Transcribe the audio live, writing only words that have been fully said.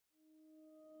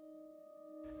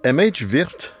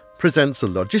HMH presents a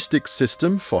logistics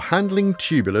system for handling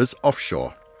tubulars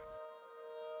offshore.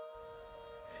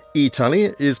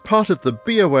 eTally is part of the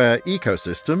Be Aware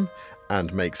ecosystem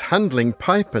and makes handling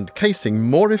pipe and casing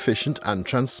more efficient and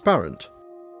transparent,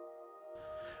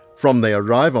 from they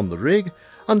arrive on the rig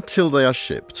until they are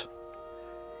shipped.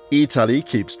 eTally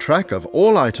keeps track of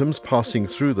all items passing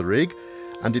through the rig,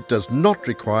 and it does not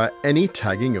require any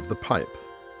tagging of the pipe.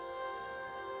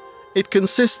 It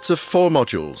consists of 4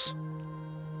 modules.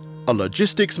 A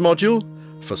logistics module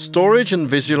for storage and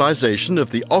visualization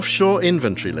of the offshore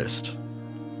inventory list.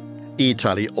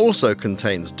 eTally also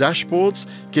contains dashboards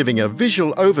giving a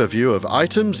visual overview of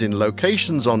items in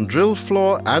locations on drill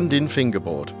floor and in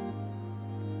fingerboard.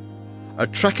 A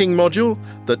tracking module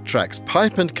that tracks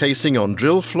pipe and casing on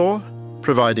drill floor,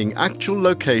 providing actual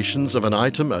locations of an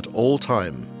item at all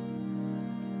time.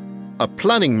 A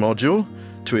planning module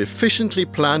to efficiently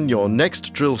plan your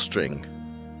next drill string,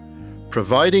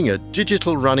 providing a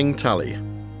digital running tally.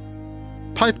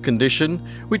 Pipe condition,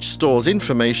 which stores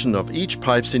information of each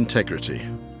pipe's integrity.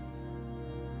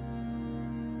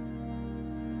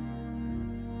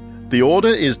 The order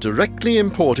is directly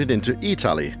imported into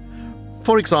eTally,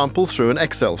 for example through an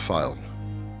Excel file.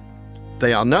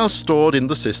 They are now stored in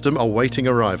the system awaiting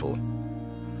arrival.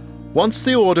 Once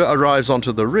the order arrives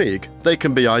onto the rig, they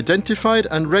can be identified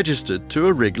and registered to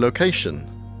a rig location.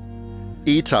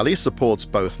 eTally supports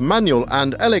both manual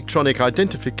and electronic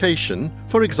identification,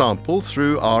 for example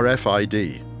through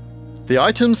RFID. The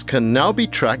items can now be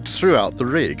tracked throughout the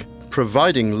rig,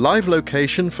 providing live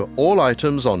location for all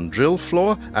items on drill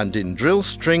floor and in drill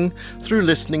string through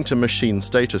listening to machine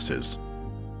statuses.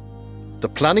 The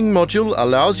planning module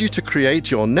allows you to create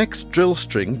your next drill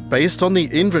string based on the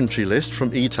inventory list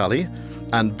from eTally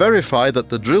and verify that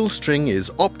the drill string is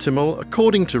optimal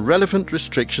according to relevant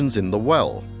restrictions in the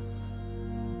well.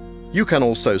 You can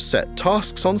also set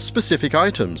tasks on specific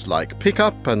items like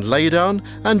pickup and laydown,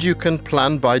 and you can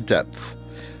plan by depth,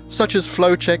 such as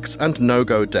flow checks and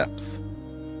no-go depth.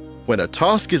 When a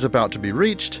task is about to be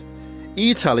reached,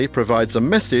 eTally provides a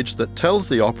message that tells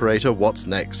the operator what's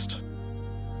next.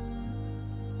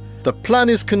 The plan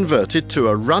is converted to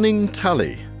a running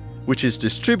tally, which is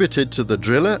distributed to the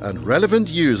driller and relevant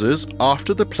users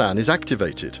after the plan is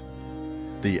activated.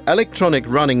 The electronic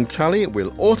running tally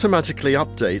will automatically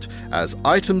update as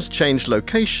items change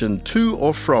location to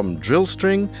or from drill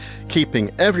string, keeping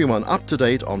everyone up to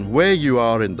date on where you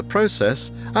are in the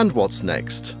process and what's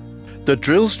next. The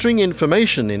drill string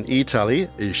information in eTally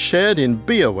is shared in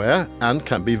Be Aware and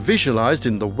can be visualized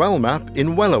in the well map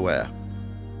in WellAware.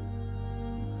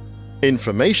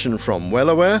 Information from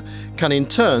WellAware can in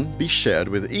turn be shared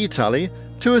with eTally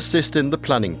to assist in the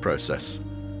planning process.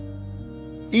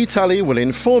 eTally will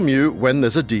inform you when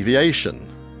there's a deviation.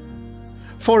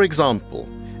 For example,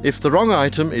 if the wrong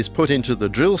item is put into the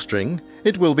drill string,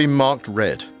 it will be marked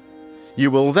red. You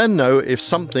will then know if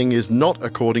something is not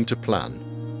according to plan.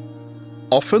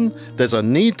 Often, there's a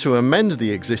need to amend the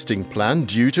existing plan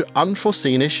due to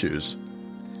unforeseen issues.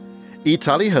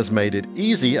 eTally has made it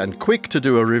easy and quick to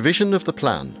do a revision of the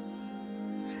plan.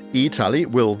 eTally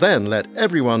will then let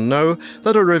everyone know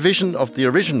that a revision of the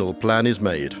original plan is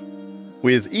made.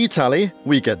 With eTally,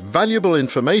 we get valuable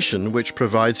information which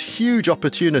provides huge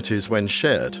opportunities when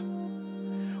shared.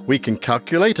 We can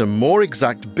calculate a more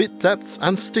exact bit depths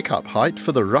and stick-up height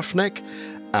for the roughneck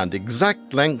and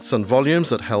exact lengths and volumes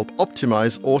that help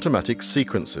optimize automatic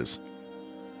sequences.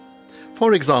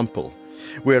 For example,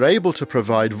 we're able to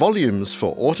provide volumes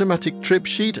for automatic trip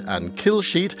sheet and kill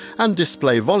sheet and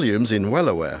display volumes in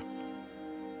WellAware.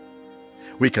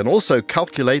 We can also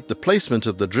calculate the placement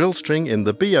of the drill string in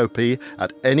the BOP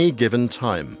at any given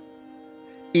time.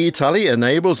 eTally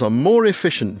enables a more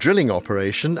efficient drilling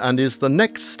operation and is the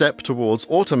next step towards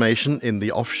automation in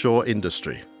the offshore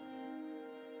industry.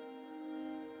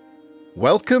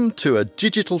 Welcome to a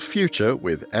digital future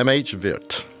with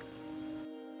HMH.